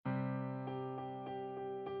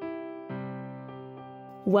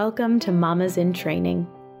Welcome to Mamas in Training,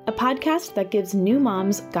 a podcast that gives new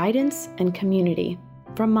moms guidance and community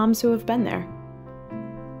from moms who have been there.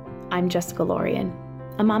 I'm Jessica Lorian,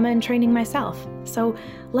 a mama in training myself, so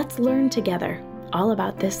let's learn together all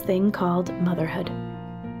about this thing called motherhood.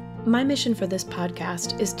 My mission for this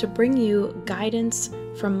podcast is to bring you guidance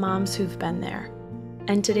from moms who've been there.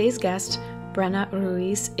 And today's guest, Brenna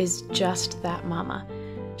Ruiz, is just that mama.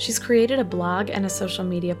 She's created a blog and a social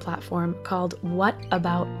media platform called What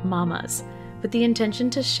About Mamas, with the intention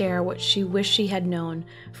to share what she wished she had known,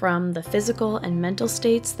 from the physical and mental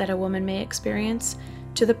states that a woman may experience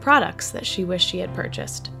to the products that she wished she had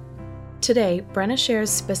purchased. Today, Brenna shares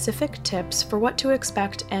specific tips for what to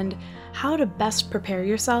expect and how to best prepare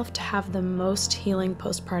yourself to have the most healing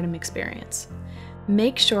postpartum experience.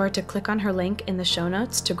 Make sure to click on her link in the show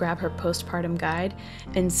notes to grab her postpartum guide,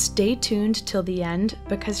 and stay tuned till the end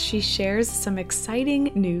because she shares some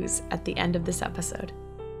exciting news at the end of this episode.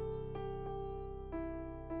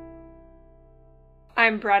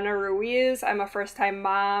 I'm Brenna Ruiz. I'm a first-time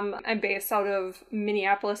mom. I'm based out of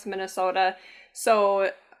Minneapolis, Minnesota.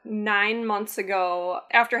 So 9 months ago,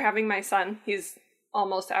 after having my son, he's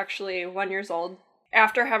almost actually 1 year old.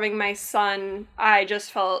 After having my son, I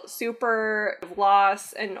just felt super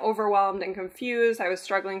lost and overwhelmed and confused. I was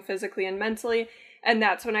struggling physically and mentally. And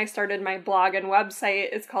that's when I started my blog and website.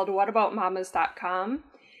 It's called whataboutmamas.com.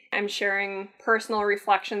 I'm sharing personal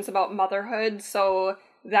reflections about motherhood so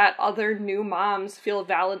that other new moms feel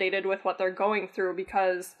validated with what they're going through.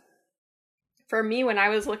 Because for me, when I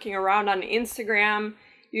was looking around on Instagram,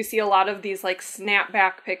 you see a lot of these like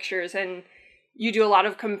snapback pictures, and you do a lot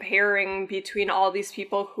of comparing between all these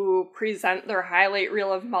people who present their highlight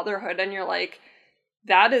reel of motherhood, and you're like,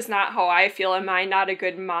 that is not how I feel. Am I not a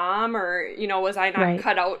good mom? Or, was I not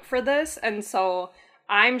cut out for this? And so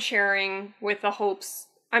I'm sharing with the hopes,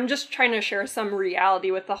 I'm just trying to share some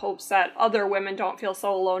reality with the hopes that other women don't feel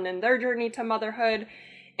so alone in their journey to motherhood.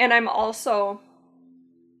 And I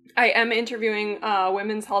am interviewing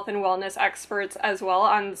women's health and wellness experts as well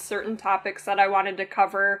on certain topics that I wanted to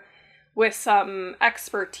cover with some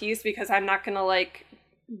expertise, because I'm not going to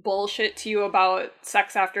bullshit to you about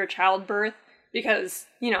sex after childbirth, because,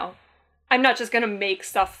 I'm not just going to make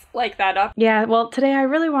stuff like that up. Yeah, well, today I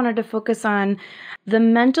really wanted to focus on the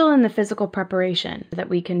mental and the physical preparation that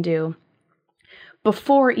we can do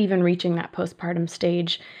before even reaching that postpartum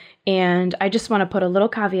stage. And I just want to put a little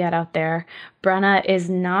caveat out there. Brenna is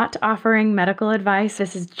not offering medical advice.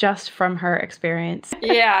 This is just from her experience.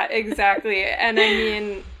 Yeah, exactly. And I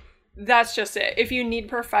mean, that's just it. If you need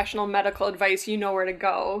professional medical advice, you know where to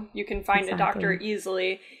go. You can find a doctor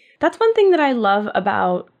easily. That's one thing that I love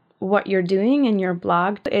about what you're doing in your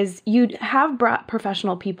blog is you have brought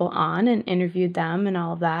professional people on and interviewed them and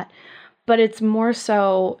all of that, but it's more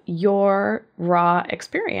so your raw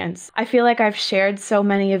experience. I feel like I've shared so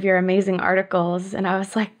many of your amazing articles, and I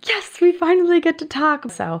was like, yes, we finally get to talk.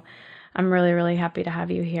 So I'm really, really happy to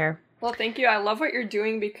have you here. Well, thank you. I love what you're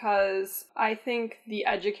doing, because I think the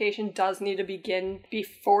education does need to begin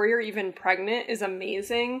before you're even pregnant is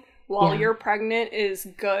amazing. While you're pregnant is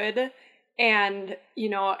good. And,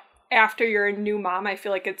 after you're a new mom, I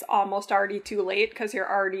feel like it's almost already too late, because you're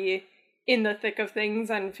already in the thick of things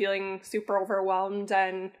and feeling super overwhelmed,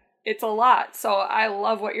 and it's a lot. So I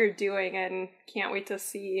love what you're doing and can't wait to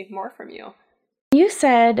see more from you. You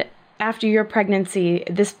said after your pregnancy,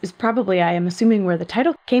 this is probably, I am assuming, where the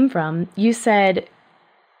title came from. You said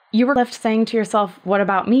you were left saying to yourself, what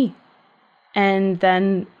about me? And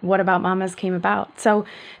then What About Mamas came about. So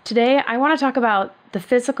today I want to talk about the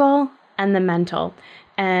physical and the mental.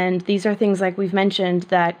 And these are things, like we've mentioned,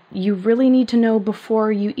 that you really need to know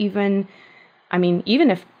before you even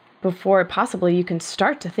if before possibly you can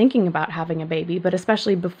start to thinking about having a baby, but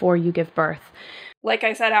especially before you give birth. Like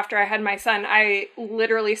I said, after I had my son, I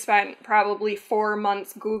literally spent probably 4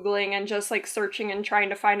 months Googling and just searching and trying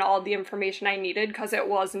to find all the information I needed, because it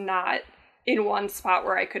was not in one spot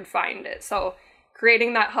where I could find it. So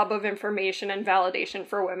creating that hub of information and validation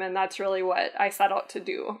for women, that's really what I set out to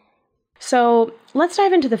do. So let's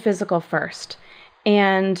dive into the physical first.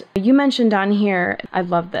 And you mentioned on here, I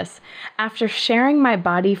love this, after sharing my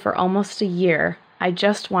body for almost a year, I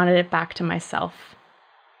just wanted it back to myself.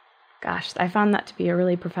 Gosh, I found that to be a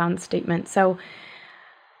really profound statement. So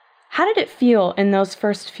how did it feel in those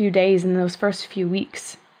first few days, in those first few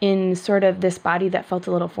weeks, in sort of this body that felt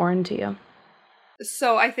a little foreign to you?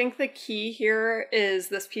 So I think the key here is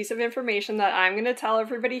this piece of information that I'm going to tell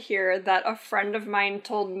everybody here that a friend of mine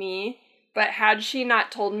told me, but had she not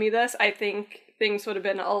told me this, I think things would have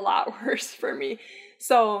been a lot worse for me.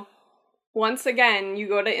 So once again, you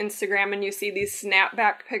go to Instagram and you see these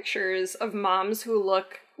snapback pictures of moms who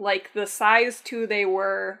look like the size 2 they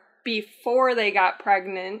were before they got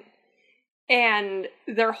pregnant, and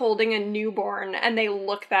they're holding a newborn and they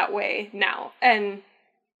look that way now. And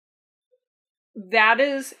that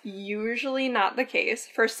is usually not the case.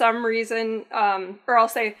 For some reason, or I'll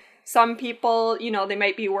say some people, you know, they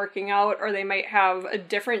might be working out or they might have a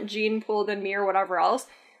different gene pool than me or whatever else.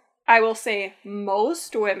 I will say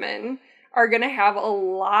most women are going to have a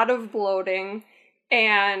lot of bloating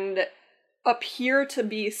and appear to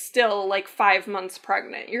be still like 5 months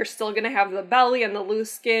pregnant. You're still going to have the belly and the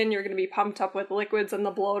loose skin. You're going to be pumped up with liquids and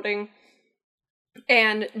the bloating.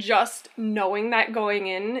 And just knowing that going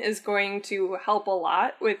in is going to help a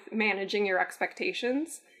lot with managing your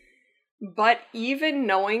expectations. But even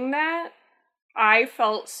knowing that, I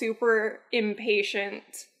felt super impatient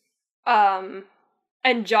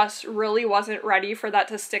and just really wasn't ready for that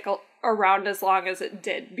to stick around as long as it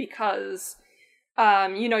did, because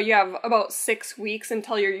you know, you have about 6 weeks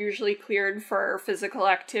until you're usually cleared for physical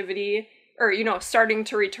activity, or, you know, starting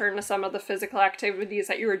to return to some of the physical activities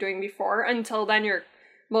that you were doing before. Until then, you're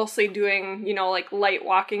mostly doing, you know, like light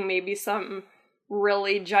walking, maybe some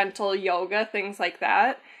really gentle yoga, things like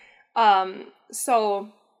that. So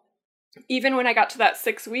even when I got to that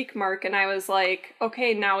 6-week mark and I was like,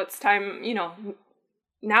 okay, now it's time, you know,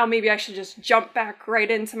 now maybe I should just jump back right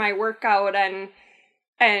into my workout and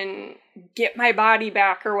get my body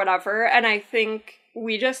back or whatever. And I think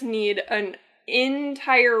we just need an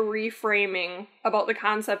entire reframing about the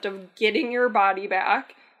concept of getting your body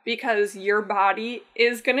back, because your body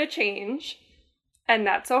is going to change, and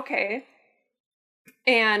that's okay.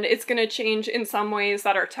 And it's going to change in some ways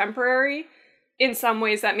that are temporary, in some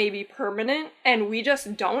ways that may be permanent, and we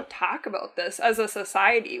just don't talk about this as a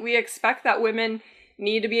society. We expect that women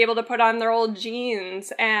need to be able to put on their old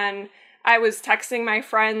jeans, and I was texting my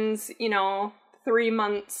friends, you know, 3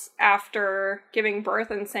 months after giving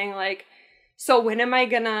birth and saying like, so when am I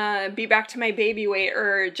gonna be back to my baby weight?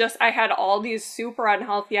 Or just, I had all these super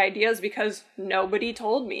unhealthy ideas because nobody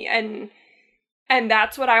told me. And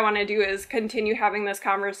that's what I want to do, is continue having this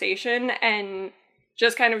conversation and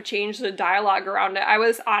just kind of change the dialogue around it. I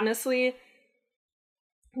was honestly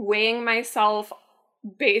weighing myself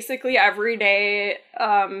basically every day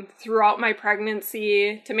throughout my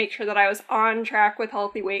pregnancy to make sure that I was on track with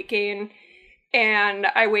healthy weight gain. And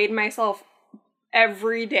I weighed myself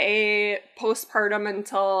every day postpartum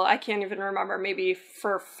until, I can't even remember, maybe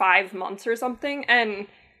for 5 months or something. And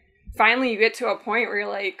finally you get to a point where you're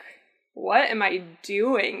like, what am I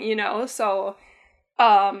doing? You know? So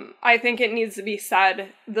I think it needs to be said,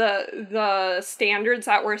 the standards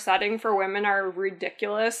that we're setting for women are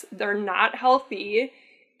ridiculous. They're not healthy,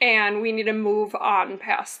 and we need to move on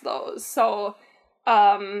past those. So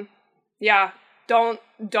yeah, don't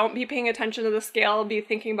be paying attention to the scale. Be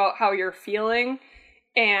thinking about how you're feeling,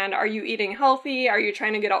 and are you eating healthy? Are you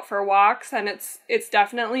trying to get out for walks? And it's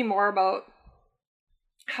definitely more about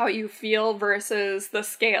how you feel versus the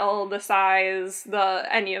scale, the size,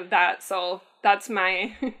 any of that. So that's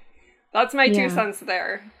my 2 cents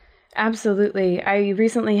there. Absolutely. I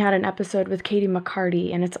recently had an episode with Katie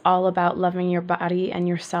McCarty, and it's all about loving your body and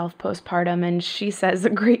yourself postpartum. And she says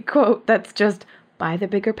a great quote that's just, buy the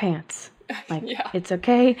bigger pants. Like, yeah. It's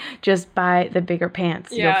okay. Just buy the bigger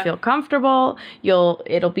pants. Yeah. You'll feel comfortable.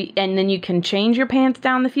 And then you can change your pants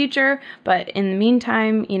down in the future. But in the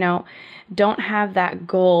meantime, you know, don't have that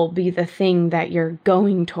goal be the thing that you're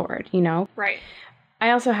going toward, you know? Right. I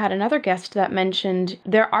also had another guest that mentioned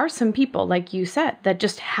there are some people, like you said, that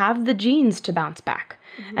just have the genes to bounce back,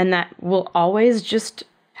 and that will always just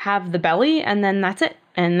have the belly, and then that's it.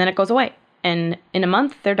 And then it goes away. And in a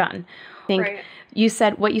month, they're done. I think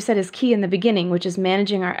what you said is key in the beginning, which is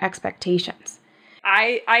managing our expectations.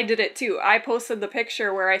 I did it too. I posted the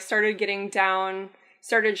picture where I started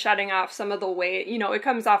shedding off some of the weight. You know, it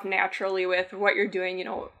comes off naturally with what you're doing, you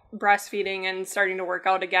know, breastfeeding and starting to work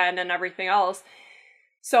out again and everything else.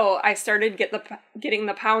 So I started getting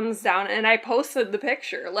the pounds down, and I posted the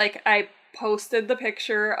picture. Like, I posted the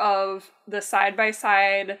picture of the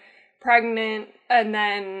side-by-side pregnant and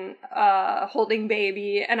then holding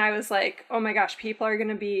baby, and I was like, oh my gosh, people are going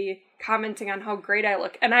to be commenting on how great I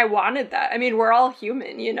look. And I wanted that. I mean, we're all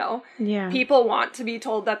human, you know? Yeah. People want to be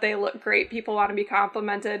told that they look great. People want to be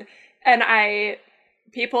complimented. And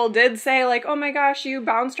people did say like, oh my gosh, you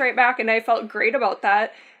bounced right back, and I felt great about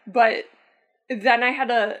that. But then I had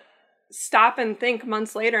to stop and think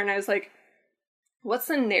months later, and I was like, what's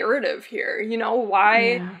the narrative here? You know,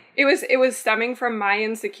 why? Yeah. It was stemming from my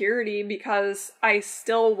insecurity, because I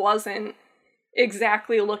still wasn't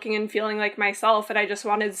exactly looking and feeling like myself, and I just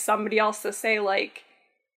wanted somebody else to say, like,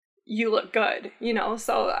 you look good, you know?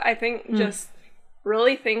 So I think just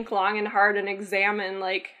really think long and hard and examine,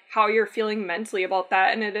 like, how you're feeling mentally about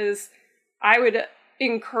that. And I would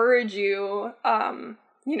encourage you,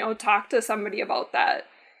 you know, talk to somebody about that.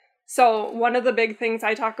 So one of the big things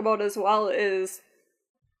I talk about as well is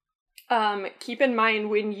keep in mind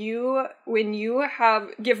when you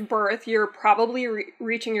give birth, you're probably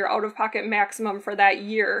reaching your out-of-pocket maximum for that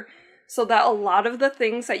year, so that a lot of the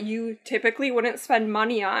things that you typically wouldn't spend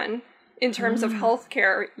money on in terms of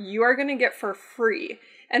healthcare, you are going to get for free.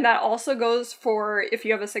 And that also goes for if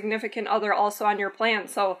you have a significant other also on your plan.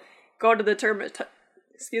 So go to the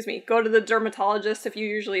dermatologist if you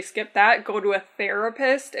usually skip that. Go to a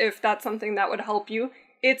therapist if that's something that would help you.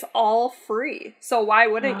 It's all free. So why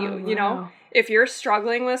wouldn't you? You know, if you're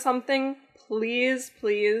struggling with something, please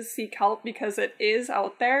seek help, because it is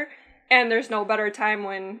out there and there's no better time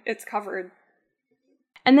when it's covered.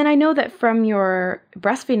 And then I know that from your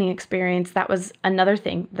breastfeeding experience, that was another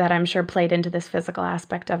thing that I'm sure played into this physical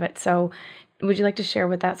aspect of it. So would you like to share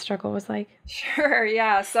what that struggle was like? Sure,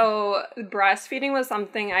 yeah. So breastfeeding was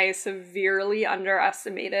something I severely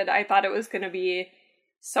underestimated. I thought it was going to be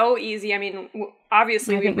so easy. I mean,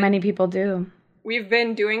 obviously, I think many people do. We've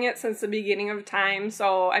been doing it since the beginning of time.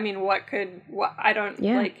 So, I mean,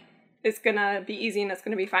 it's going to be easy and it's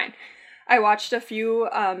going to be fine. I watched a few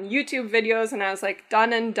YouTube videos and I was like,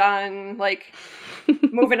 done and done, like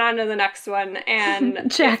moving on to the next one. And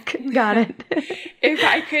check, got it. If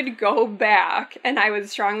I could go back, and I would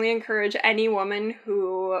strongly encourage any woman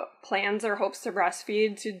who plans or hopes to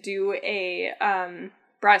breastfeed to do a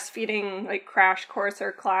breastfeeding like crash course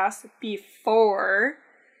or class before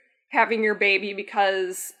having your baby,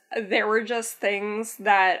 because there were just things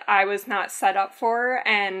that I was not set up for,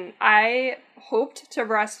 and I hoped to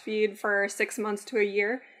breastfeed for 6 months to a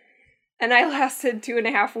year, and I lasted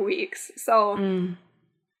 2.5 weeks. So I'm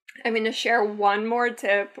going to share one more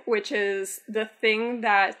tip, which is the thing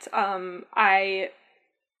that I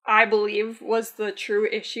believe was the true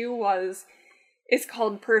issue it's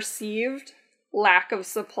called perceived lack of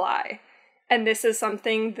supply. And this is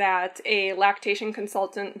something that a lactation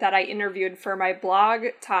consultant that I interviewed for my blog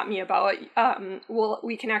taught me about.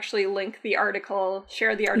 We can actually link the article,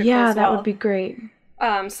 share the article as well. Yeah, that would be great.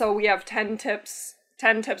 So we have 10 tips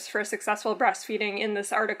for successful breastfeeding in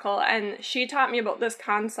this article. And she taught me about this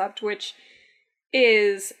concept, which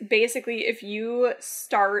is basically if you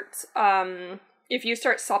start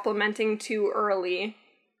supplementing too early,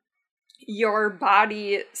 your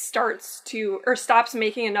body stops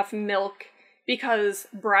making enough milk, because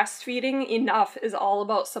breastfeeding enough is all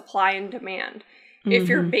about supply and demand. If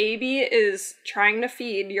your baby is trying to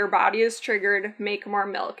feed, your body is triggered, make more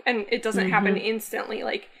milk. And it doesn't happen instantly.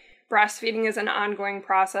 Like, breastfeeding is an ongoing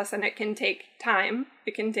process and it can take time.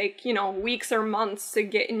 It can take, weeks or months to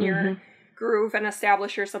get in your groove and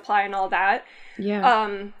establish your supply and all that.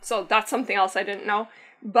 Yeah. So that's something else I didn't know.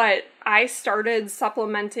 But I started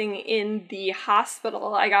supplementing in the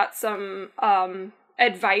hospital. I got some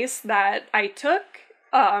advice that I took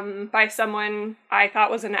by someone I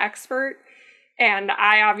thought was an expert. And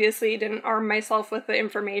I obviously didn't arm myself with the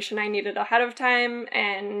information I needed ahead of time,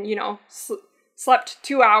 and, slept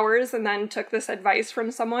 2 hours and then took this advice from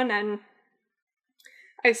someone, and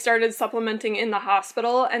I started supplementing in the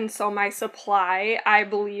hospital. And so my supply, I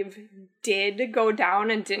believe, did go down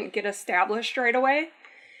and didn't get established right away.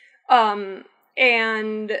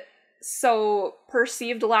 And so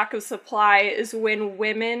perceived lack of supply is when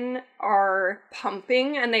women are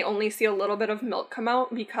pumping and they only see a little bit of milk come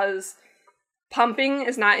out, because pumping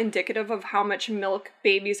is not indicative of how much milk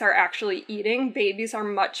babies are actually eating. Babies are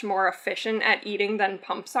much more efficient at eating than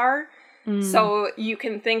pumps are. So you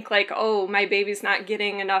can think like, oh, my baby's not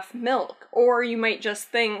getting enough milk. Or you might just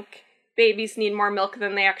think babies need more milk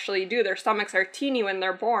than they actually do. Their stomachs are teeny when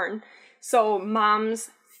they're born. So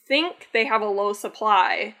moms think they have a low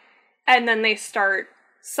supply, and then they start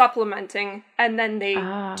supplementing, and then they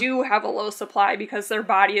do have a low supply because their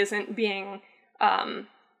body isn't being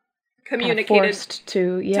communicated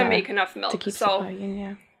to make enough milk. To keep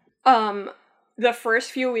supplying, the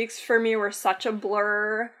first few weeks for me were such a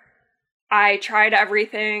blur. I tried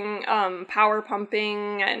everything, power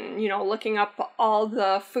pumping and, looking up all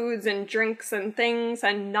the foods and drinks and things,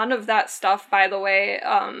 and none of that stuff, by the way,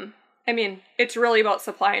 it's really about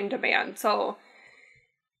supply and demand. So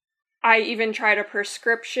I even tried a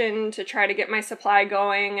prescription to try to get my supply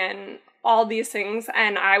going and all these things,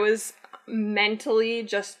 and I was mentally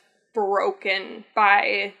just broken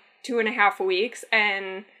by 2.5 weeks,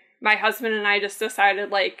 and my husband and I just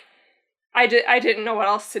decided, like, I didn't know what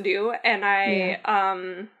else to do, and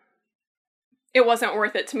it wasn't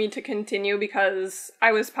worth it to me to continue because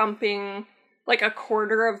I was pumping like a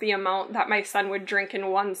quarter of the amount that my son would drink in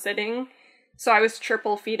one sitting. So I was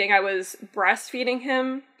triple feeding. I was breastfeeding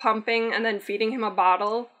him, pumping, and then feeding him a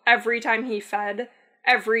bottle every time he fed,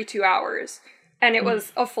 every 2 hours. And it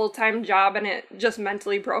was a full-time job, and it just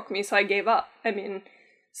mentally broke me, so I gave up. I mean,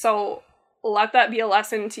 so let that be a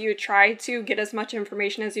lesson to you. Try to get as much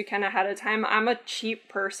information as you can ahead of time. I'm a cheap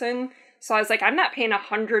person, so I was like, I'm not paying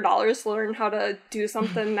 $100 to learn how to do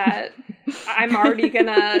something that I'm already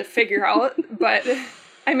gonna figure out. But,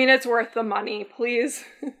 I mean, it's worth the money. Please.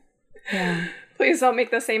 Yeah. Please don't make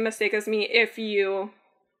the same mistake as me if you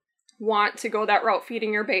want to go that route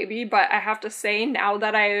feeding your baby. But I have to say, now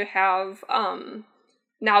that I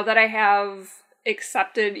have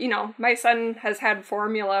accepted, you know, my son has had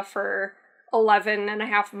formula for 11 and a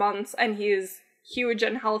half months, and he's huge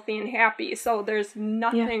and healthy and happy. So there's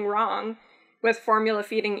nothing wrong with formula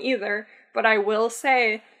feeding either. But I will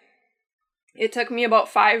say it took me about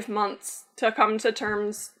 5 months to come to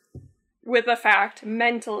terms with the fact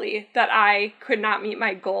mentally that I could not meet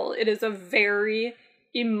my goal. It is a very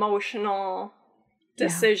emotional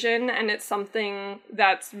decision, and it's something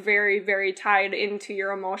that's very, very tied into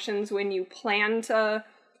your emotions when you plan to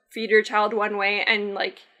feed your child one way and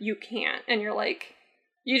like you can't, and you're like,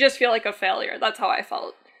 you just feel like a failure. That's how I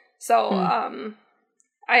felt. So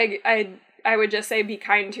I would just say be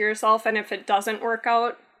kind to yourself, and if it doesn't work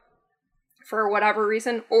out for whatever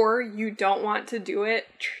reason, or you don't want to do it,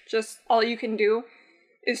 just all you can do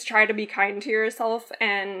is try to be kind to yourself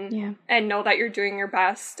and know that you're doing your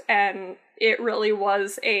best. And it really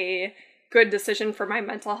was a good decision for my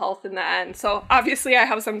mental health in the end. So obviously I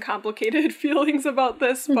have some complicated feelings about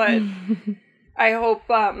this, but I hope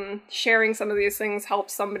sharing some of these things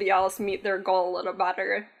helps somebody else meet their goal a little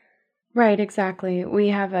better. Right, exactly. We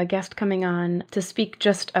have a guest coming on to speak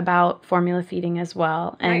just about formula feeding as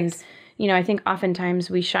well. And Nice. you know, I think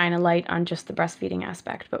oftentimes we shine a light on just the breastfeeding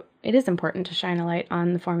aspect, but it is important to shine a light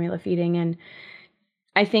on the formula feeding. And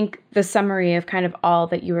I think the summary of kind of all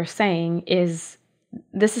that you were saying is,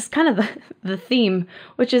 this is kind of the theme,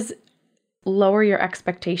 which is lower your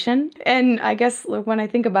expectation. And I guess when I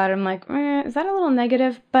think about it, I'm like, is that a little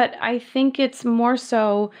negative? But I think it's more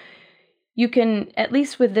so you can, at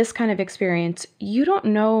least with this kind of experience, you don't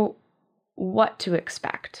know what to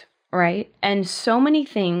expect. Right? And so many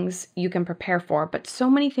things you can prepare for, but so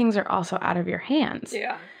many things are also out of your hands.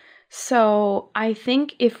 Yeah. So I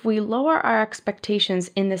think if we lower our expectations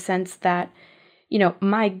in the sense that, you know,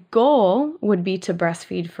 my goal would be to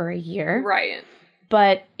breastfeed for a year. Right.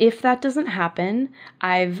 But if that doesn't happen,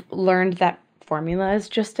 I've learned that formula is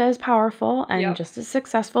just as powerful and just as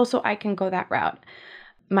successful, so I can go that route.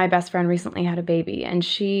 My best friend recently had a baby, and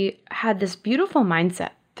she had this beautiful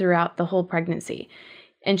mindset throughout the whole pregnancy.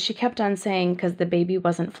 And she kept on saying, because the baby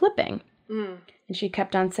wasn't flipping. And she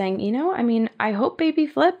kept on saying, you know, I mean, I hope baby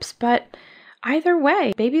flips, but either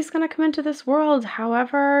way, baby's going to come into this world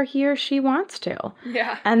however he or she wants to.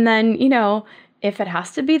 Yeah. And then, you know, if it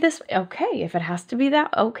has to be this, okay. If it has to be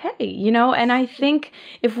that, okay. You know, and I think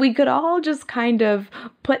if we could all just kind of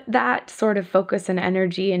put that sort of focus and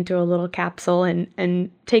energy into a little capsule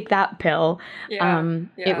and take that pill,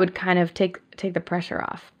 it would kind of take the pressure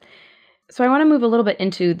off. So I want to move a little bit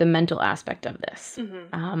into the mental aspect of this.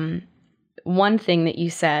 One thing that you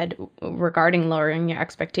said regarding lowering your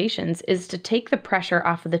expectations is to take the pressure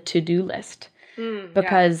off of the to-do list.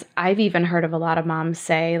 Because I've even heard of a lot of moms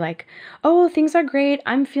say like, oh, things are great,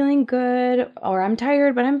 I'm feeling good, or I'm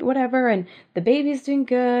tired, but I'm whatever, and the baby's doing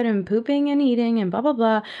good, and pooping and eating and blah, blah,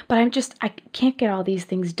 blah, but I can't get all these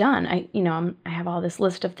things done. I have all this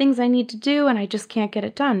list of things I need to do, and I just can't get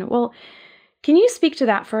it done. Well, can you speak to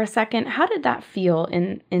that for a second? How did that feel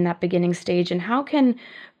in that beginning stage? And how can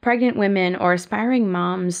pregnant women or aspiring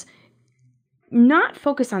moms not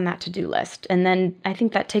focus on that to-do list? And then I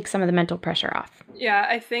think that takes some of the mental pressure off. Yeah,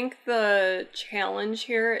 I think the challenge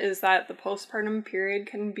here is that the postpartum period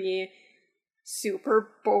can be super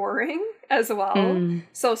boring as well.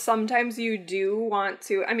 So sometimes you do want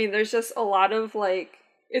to, I mean, there's just a lot of like,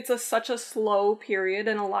 it's such a slow period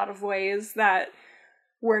in a lot of ways that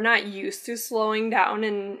we're not used to slowing down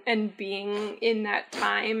and being in that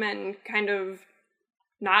time and kind of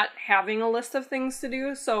not having a list of things to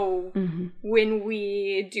do. So when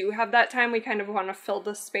we do have that time, we kind of want to fill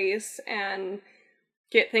the space and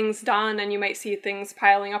get things done. And you might see things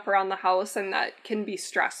piling up around the house, and that can be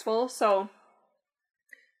stressful. So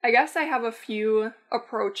I guess I have a few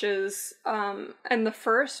approaches. And the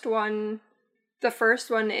first one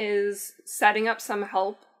is setting up some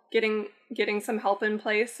help, getting getting some help in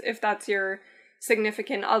place, if that's your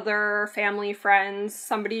significant other, family, friends,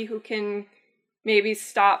 somebody who can maybe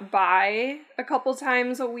stop by a couple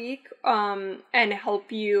times a week and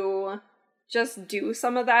help you just do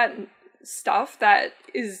some of that stuff that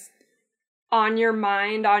is on your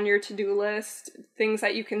mind, on your to-do list, things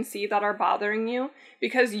that you can see that are bothering you,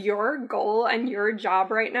 because your goal and your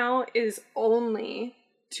job right now is only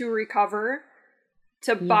to recover,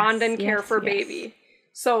 to bond and care for baby.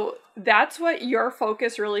 So that's what your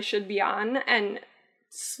focus really should be on, and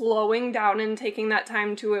slowing down and taking that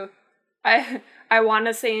time to I want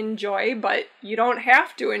to say enjoy, but you don't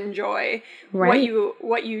have to enjoy. Right.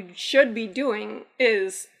 What you should be doing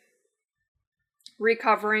is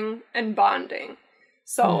recovering and bonding.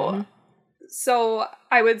 So so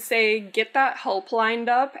I would say get that help lined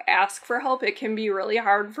up, ask for help. It can be really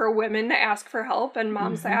hard for women to ask for help and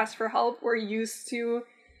moms to ask for help. We're used to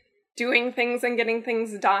doing things and getting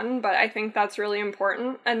things done, but I think that's really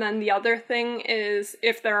important. And then the other thing is,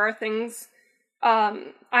 if there are things,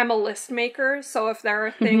 I'm a list maker, so if there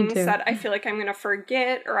are things that I feel like I'm going to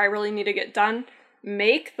forget or I really need to get done,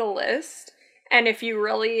 make the list. And if you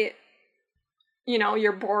really, you know,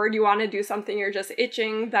 you're bored, you want to do something, you're just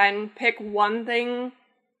itching, then pick one thing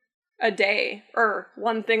a day or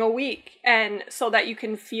one thing a week. And so that you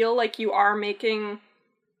can feel like you are making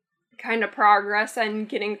kind of progress and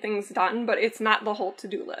getting things done, but it's not the whole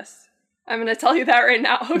to-do list. I'm going to tell you that right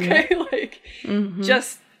now, okay? Yeah. Like,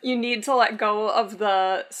 just, you need to let go of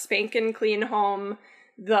the spankin' clean home,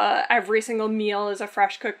 the every single meal is a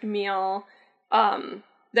fresh cooked meal.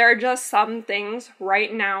 There are just some things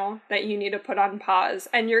right now that you need to put on pause,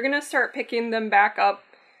 and you're going to start picking them back up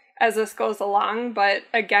as this goes along. But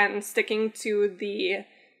again, sticking to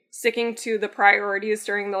the priorities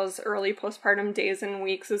during those early postpartum days and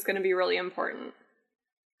weeks is going to be really important.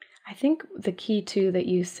 I think the key too that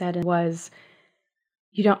you said was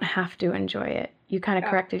you don't have to enjoy it. You kind of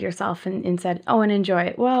corrected yourself and said, oh, and enjoy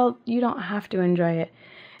it. Well, you don't have to enjoy it.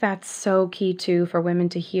 That's so key too for women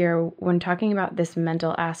to hear when talking about this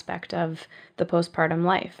mental aspect of the postpartum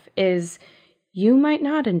life is you might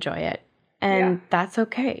not enjoy it. And that's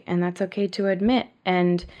okay. And that's okay to admit.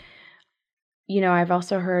 And you know, I've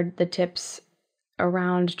also heard the tips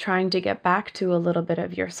around trying to get back to a little bit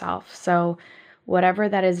of yourself. So whatever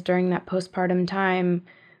that is during that postpartum time,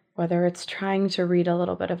 whether it's trying to read a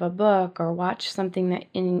little bit of a book or watch something that,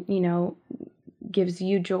 gives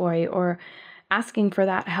you joy, or asking for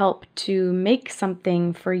that help to make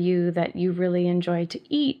something for you that you really enjoy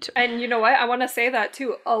to eat. And you know what? I want to say that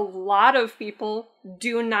too. A lot of people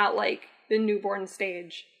do not like the newborn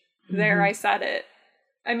stage. There, I said it.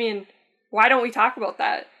 I mean, why don't we talk about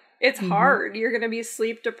that? It's hard. You're going to be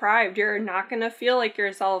sleep deprived. You're not going to feel like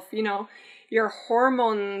yourself. You know, your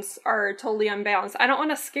hormones are totally unbalanced. I don't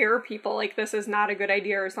want to scare people like this is not a good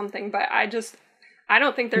idea or something, but I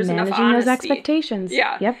don't think there's enough honesty. Managing those expectations.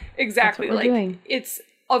 Yeah. Yep. Exactly. That's what we're doing. It's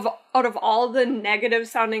out of all the negative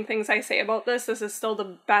sounding things I say about this is still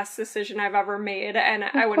the best decision I've ever made. And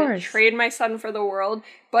I wouldn't trade my son for the world,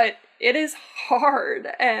 but it is hard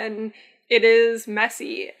and it is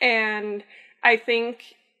messy. And I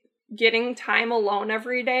think getting time alone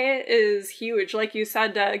every day is huge. Like you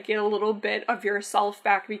said, to get a little bit of yourself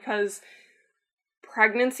back, because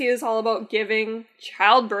pregnancy is all about giving,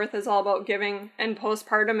 childbirth is all about giving, and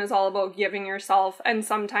postpartum is all about giving yourself. And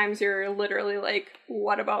sometimes you're literally like,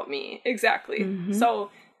 what about me? Exactly. So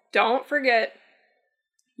don't forget,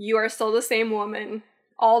 you are still the same woman.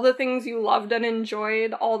 All the things you loved and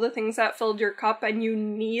enjoyed, all the things that filled your cup and you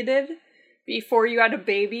needed before you had a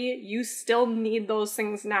baby, you still need those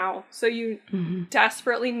things now. So you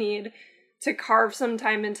desperately need to carve some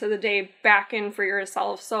time into the day back in for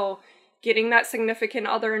yourself. So getting that significant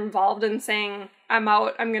other involved and saying, I'm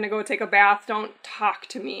out, I'm going to go take a bath, don't talk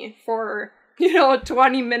to me for,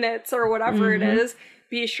 20 minutes or whatever it is.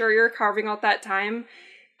 Be sure you're carving out that time.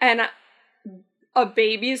 And a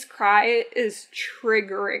baby's cry is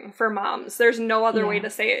triggering for moms. There's no other way to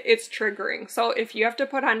say it. It's triggering. So if you have to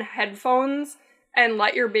put on headphones and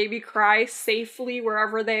let your baby cry safely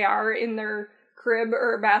wherever they are in their crib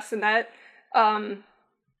or bassinet,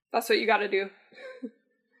 that's what you got to do.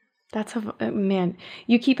 That's man,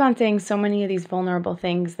 you keep on saying so many of these vulnerable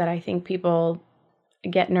things that I think people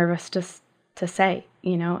get nervous to say,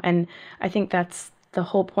 and I think that's the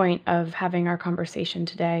whole point of having our conversation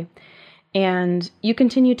today. And you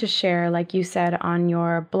continue to share, like you said, on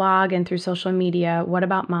your blog and through social media, What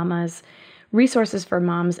About Mamas, resources for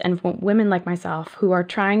moms and women like myself who are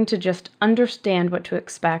trying to just understand what to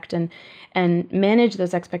expect and manage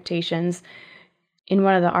those expectations. in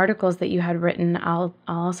one of the articles that you had written, I'll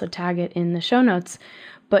also tag it in the show notes,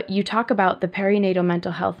 but you talk about the perinatal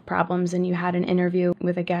mental health problems, and you had an interview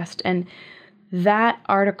with a guest, and that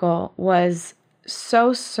article was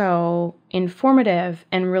so informative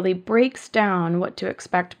and really breaks down what to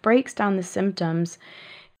expect, breaks down the symptoms.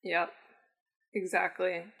 Yep,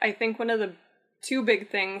 exactly. I think one of the two big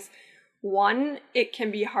things, one, it can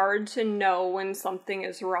be hard to know when something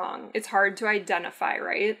is wrong. It's hard to identify,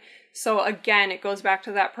 right? So again, it goes back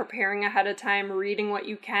to that preparing ahead of time, reading what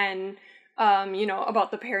you can, about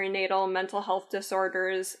the perinatal mental health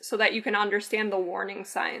disorders so that you can understand the warning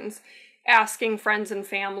signs. Asking friends and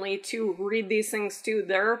family to read these things too.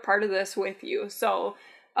 They're part of this with you. So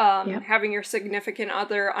having your significant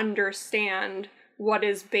other understand what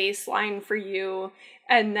is baseline for you,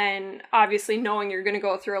 and then obviously knowing you're going to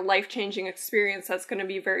go through a life-changing experience that's going to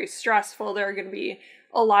be very stressful. There are going to be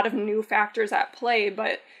a lot of new factors at play,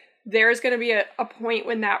 but there's going to be a point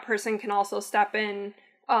when that person can also step in,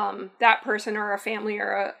 that person or a family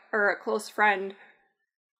or a close friend,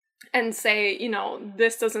 and say,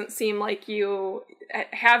 this doesn't seem like you.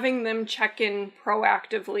 Having them check in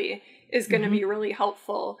proactively is going to be really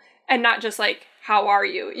helpful. And not just like, how are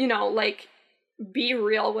you? Like, be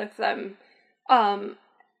real with them.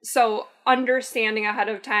 So understanding ahead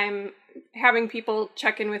of time, having people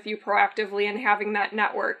check in with you proactively and having that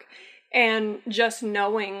network, and just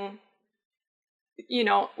knowing,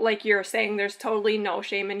 like you're saying, there's totally no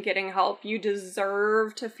shame in getting help. You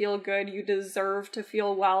deserve to feel good. You deserve to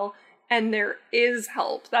feel well. And there is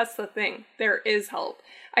help. That's the thing. There is help.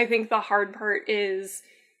 I think the hard part is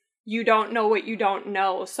you don't know what you don't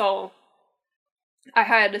know. So I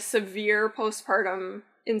had severe postpartum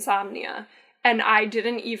insomnia, and I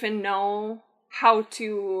didn't even know how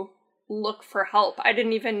to look for help. I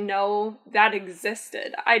didn't even know that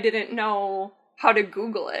existed. I didn't know how to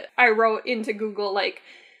Google it. I wrote into Google, like,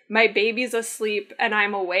 my baby's asleep and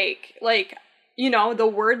I'm awake. Like,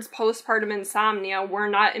 the words postpartum insomnia were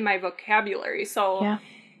not in my vocabulary. So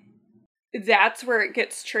that's where it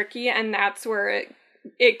gets tricky, and that's where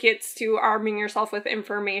it gets to arming yourself with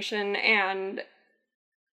information. And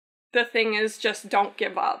the thing is, just don't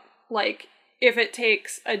give up. Like, if it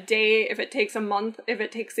takes a day, if it takes a month, if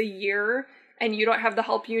it takes a year, and you don't have the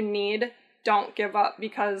help you need, don't give up,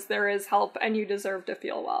 because there is help and you deserve to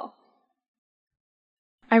feel well.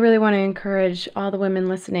 I really want to encourage all the women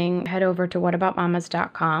listening, head over to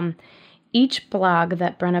whataboutmamas.com. Each blog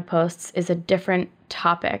that Brenna posts is a different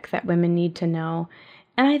topic that women need to know.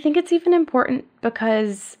 And I think it's even important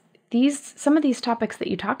because some of these topics that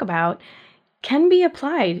you talk about can be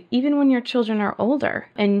applied even when your children are older.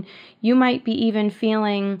 And you might be even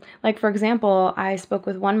feeling like, for example, I spoke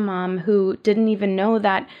with one mom who didn't even know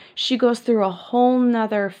that she goes through a whole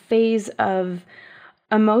nother phase of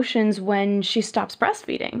emotions when she stops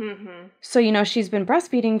breastfeeding. Mm-hmm. So, she's been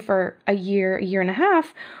breastfeeding for a year and a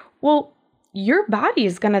half. Well, your body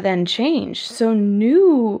is going to then change. So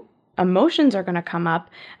new emotions are going to come up,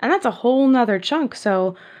 and that's a whole nother chunk.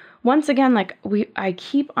 So once again, like I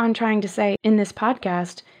keep on trying to say in this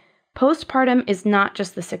podcast, postpartum is not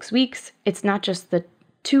just the 6 weeks. It's not just the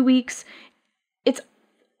 2 weeks. It's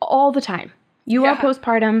all the time. You are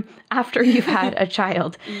postpartum after you've had a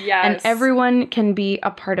child. Yes. And everyone can be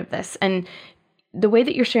a part of this. And the way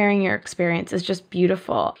that you're sharing your experience is just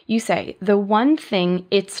beautiful. You say, the one thing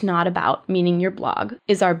it's not about, meaning your blog,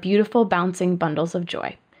 is our beautiful bouncing bundles of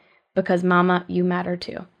joy. Because mama, you matter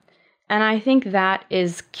too. And I think that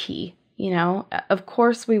is key. Of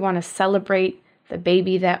course, we want to celebrate the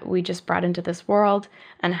baby that we just brought into this world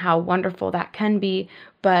and how wonderful that can be.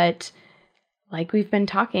 But like we've been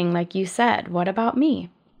talking, like you said, what about me,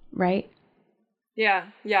 right? Yeah.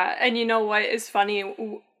 And you know what is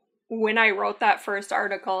funny? When I wrote that first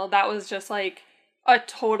article, that was just like a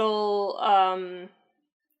total,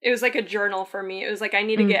 it was like a journal for me. It was like, I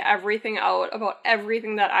need to get everything out about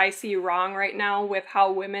everything that I see wrong right now with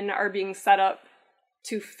how women are being set up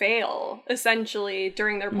to fail, essentially,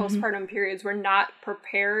 during their postpartum periods. We're not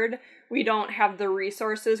prepared. We don't have the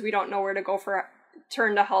resources. We don't know where to go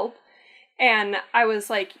turn to help. And I was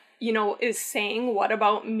like, is saying, what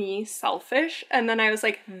about me, selfish? And then I was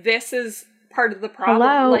like, this is part of the problem.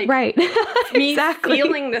 Hello, like, right. Me Exactly.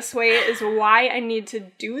 feeling this way is why I need to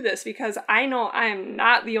do this, because I know I am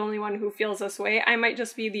not the only one who feels this way. I might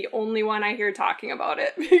just be the only one I hear talking about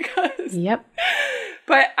it. Because Yep.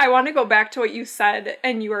 But I want to go back to what you said,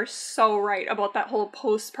 and you are so right about that whole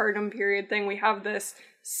postpartum period thing. We have this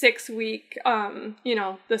 6 week,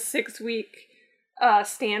 the 6 week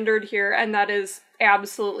standard here, and that is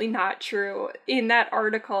absolutely not true. In that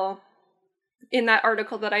article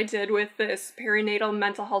that I did with this perinatal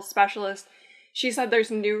mental health specialist, she said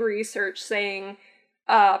there's new research saying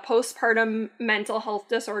postpartum mental health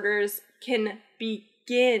disorders can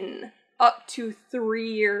begin up to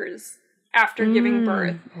 3 years after giving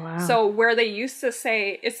birth. Wow. So where they used to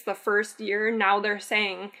say it's the first year, now they're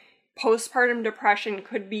saying postpartum depression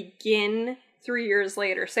could begin 3 years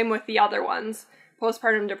later. Same with the other ones.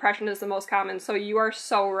 Postpartum depression is the most common. So you are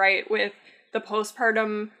so right with the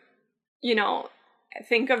postpartum, you know,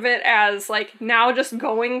 think of it as like now just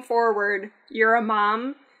going forward, you're a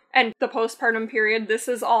mom, and the postpartum period, this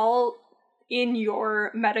is all in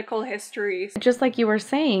your medical history. Just like you were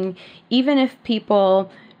saying, even if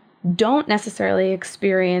people don't necessarily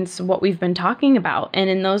experience what we've been talking about, and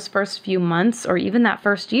in those first few months or even that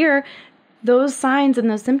first year, those signs and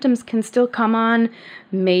those symptoms can still come on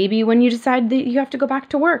maybe when you decide that you have to go back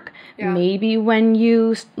to work. Yeah. Maybe when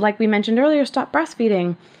you, like we mentioned earlier, stop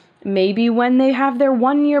breastfeeding. Maybe when they have their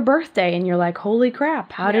 1-year birthday and you're like, holy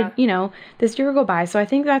crap, how did, this year go by? So I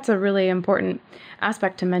think that's a really important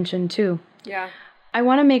aspect to mention too. Yeah. I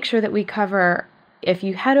want to make sure that we cover, if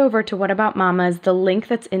you head over to What About Mamas, the link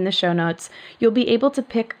that's in the show notes, you'll be able to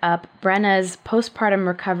pick up Brenna's Postpartum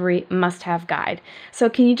Recovery Must-Have Guide.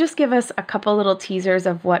 So can you just give us a couple little teasers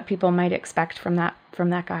of what people might expect from that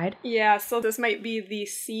guide? Yeah, so this might be the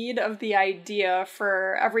seed of the idea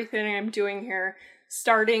for everything I'm doing here,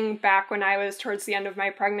 starting back when I was towards the end of my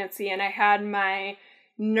pregnancy and I had my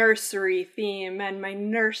nursery theme and my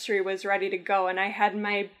nursery was ready to go and I had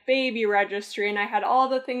my baby registry and I had all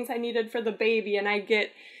the things I needed for the baby, and I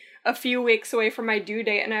get a few weeks away from my due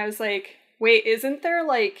date and I was like, wait, isn't there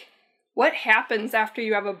like, what happens after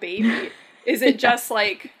you have a baby? Is it just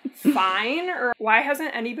like fine? Or why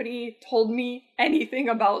hasn't anybody told me anything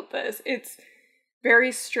about this? It's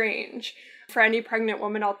very strange. For any pregnant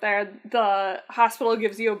woman out there, the hospital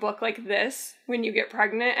gives you a book like this when you get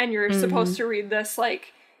pregnant, and you're supposed to read this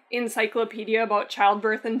like encyclopedia about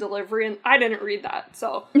childbirth and delivery, and I didn't read that,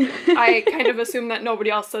 so I kind of assume that nobody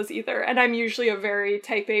else does either, and I'm usually a very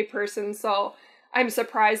type A person, so I'm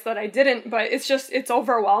surprised that I didn't, but it's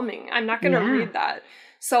overwhelming. I'm not going to read that.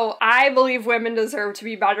 So I believe women deserve to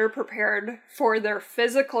be better prepared for their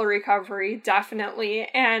physical recovery, definitely.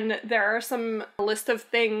 And there are some list of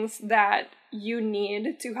things that you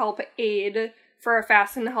need to help aid for a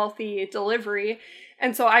fast and healthy delivery.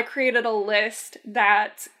 And so I created a list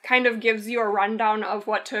that kind of gives you a rundown of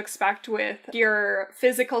what to expect with your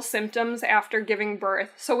physical symptoms after giving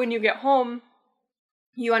birth. So when you get home,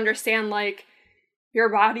 you understand like, your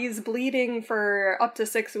body's bleeding for up to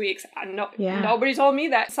 6 weeks. Nobody told me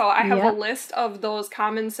that. So I have a list of those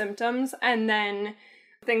common symptoms and then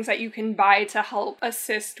things that you can buy to help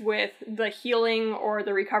assist with the healing or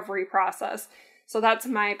the recovery process. So that's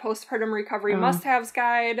my postpartum recovery must-haves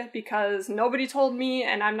guide, because nobody told me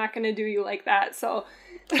and I'm not going to do you like that. So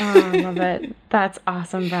I love it. That's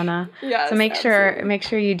awesome, Brenna. Yes, so make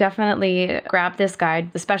sure you definitely grab this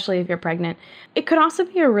guide, especially if you're pregnant. It could also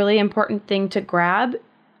be a really important thing to grab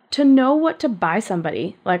to know what to buy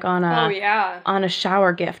somebody, like on a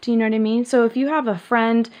shower gift. You know what I mean? So if you have a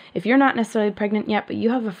friend, if you're not necessarily pregnant yet, but you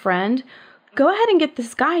have a friend, go ahead and get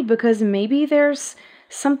this guide, because maybe there's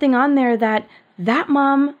something on there that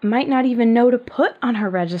mom might not even know to put on her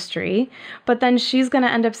registry, but then she's going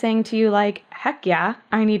to end up saying to you like, heck yeah,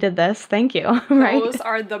 I needed this. Thank you. Right? Those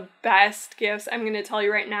are the best gifts. I'm going to tell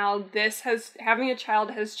you right now, having a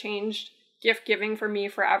child has changed gift giving for me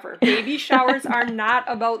forever. Baby showers are not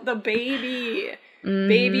about the baby.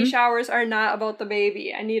 Baby showers are not about the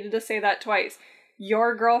baby. I needed to say that twice.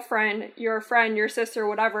 Your girlfriend, your friend, your sister,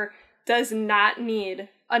 whatever, does not need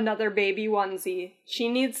another baby onesie. She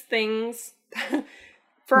needs things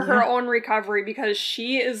for her own recovery, because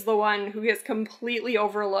she is the one who gets completely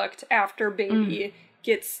overlooked after baby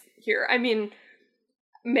gets here. I mean,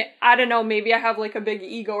 I don't know, maybe I have like a big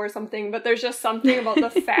ego or something, but there's just something about the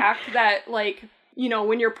fact that like, you know,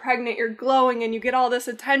 when you're pregnant, you're glowing and you get all this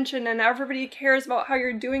attention and everybody cares about how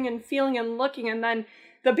you're doing and feeling and looking, and then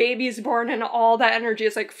the baby's born and all that energy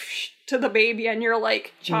is like to the baby and you're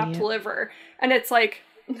like chopped liver. And it's like,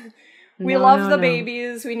 we love the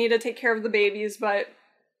babies, we need to take care of the babies, but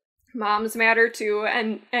moms matter too.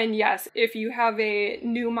 And yes, if you have a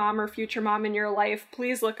new mom or future mom in your life,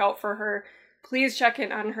 please look out for her. Please check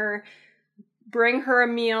in on her. Bring her a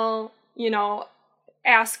meal, you know,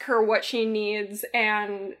 ask her what she needs.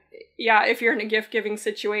 And yeah, if you're in a gift-giving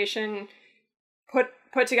situation,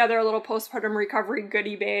 put together a little postpartum recovery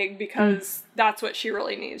goodie bag, because that's what she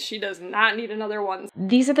really needs. She does not need another one.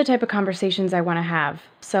 These are the type of conversations I want to have.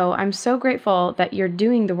 So I'm so grateful that you're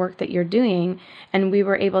doing the work that you're doing and we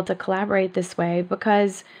were able to collaborate this way,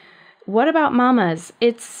 because What About Mamas?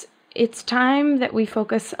 It's it's time that we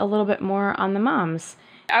focus a little bit more on the moms.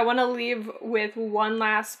 I want to leave with one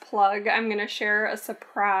last plug. I'm going to share a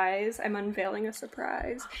surprise. I'm unveiling a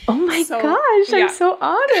surprise. Oh my gosh, I'm so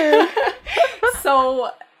honored.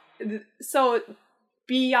 So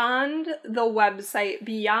beyond the website,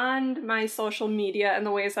 beyond my social media and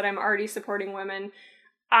the ways that I'm already supporting women,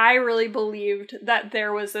 I really believed that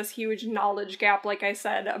there was this huge knowledge gap, like I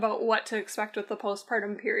said, about what to expect with the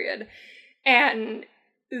postpartum period. And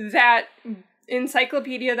that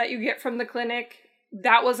encyclopedia that you get from the clinic,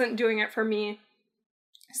 that wasn't doing it for me.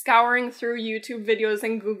 Scouring through YouTube videos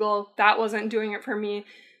and Google, that wasn't doing it for me.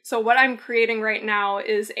 So what I'm creating right now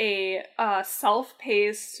is a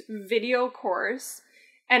self-paced video course,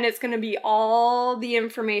 and it's going to be all the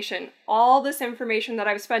information, all this information that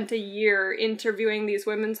I've spent a year interviewing these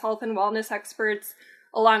women's health and wellness experts,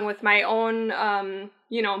 along with my own,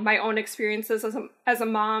 my own experiences as a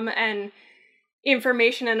mom, and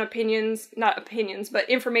information and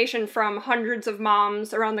information from hundreds of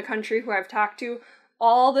moms around the country who I've talked to.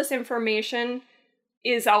 All this information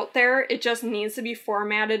is out there. It just needs to be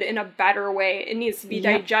formatted in a better way. It needs to be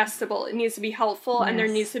digestible. It needs to be helpful, and there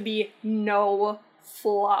needs to be no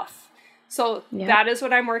fluff. So that is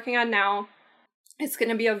what I'm working on now. It's going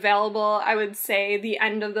to be available, I would say, the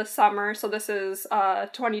end of the summer. So this is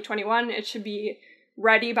 2021. It should be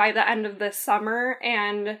ready by the end of this summer,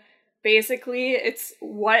 and basically, it's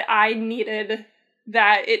what I needed,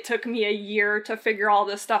 that it took me a year to figure all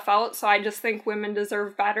this stuff out. So I just think women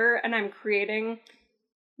deserve better, and I'm creating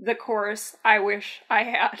the course I wish I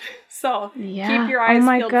had. So keep your eyes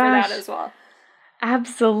peeled for that as well.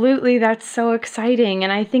 Absolutely. That's so exciting.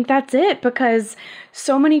 And I think that's it, because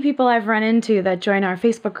so many people I've run into that join our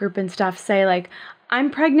Facebook group and stuff say, like, I'm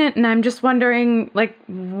pregnant and I'm just wondering, like,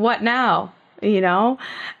 what now?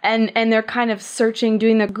 And they're kind of searching,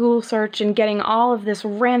 doing the Google search and getting all of this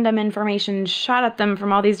random information shot at them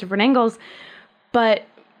from all these different angles. But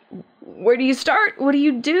where do you start? What do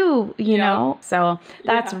you do? You know? So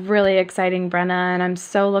that's really exciting, Brenna. And I'm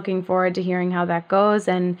so looking forward to hearing how that goes.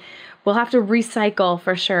 And we'll have to recycle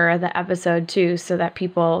for sure the episode too, so that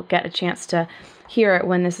people get a chance to hear it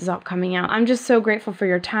when this is all coming out. I'm just so grateful for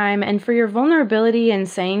your time and for your vulnerability in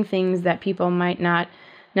saying things that people might not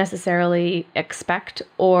necessarily expect,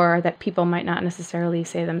 or that people might not necessarily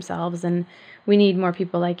say themselves. And we need more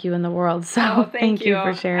people like you in the world. So thank you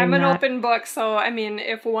for sharing I'm an that. open book. So, I mean,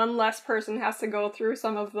 if one less person has to go through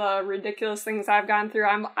some of the ridiculous things I've gone through,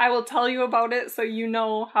 I will tell you about it, so you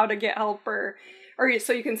know how to get help, or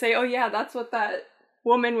so you can say, oh yeah, that's what that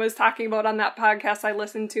woman was talking about on that podcast I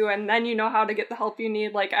listened to, and then you know how to get the help you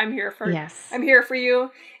need. Like, I'm here for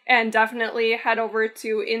you. And definitely head over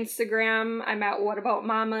to Instagram. I'm at What About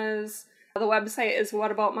Mamas. The website is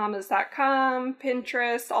whataboutmamas.com,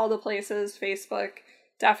 Pinterest, all the places, Facebook.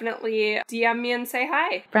 Definitely DM me and say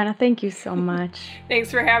hi. Brenna, thank you so much. Thanks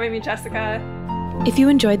for having me, Jessica. If you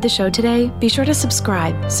enjoyed the show today, be sure to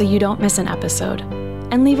subscribe so you don't miss an episode.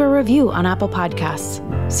 And leave a review on Apple Podcasts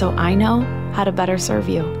so I know how to better serve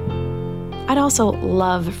you. I'd also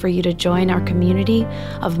love for you to join our community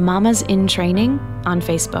of Mamas in Training on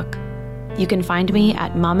Facebook. You can find me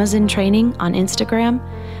at Mamas in Training on Instagram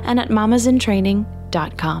and at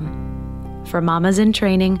mamasintraining.com. For Mamas in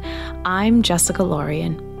Training, I'm Jessica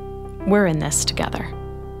Lorien. We're in this together.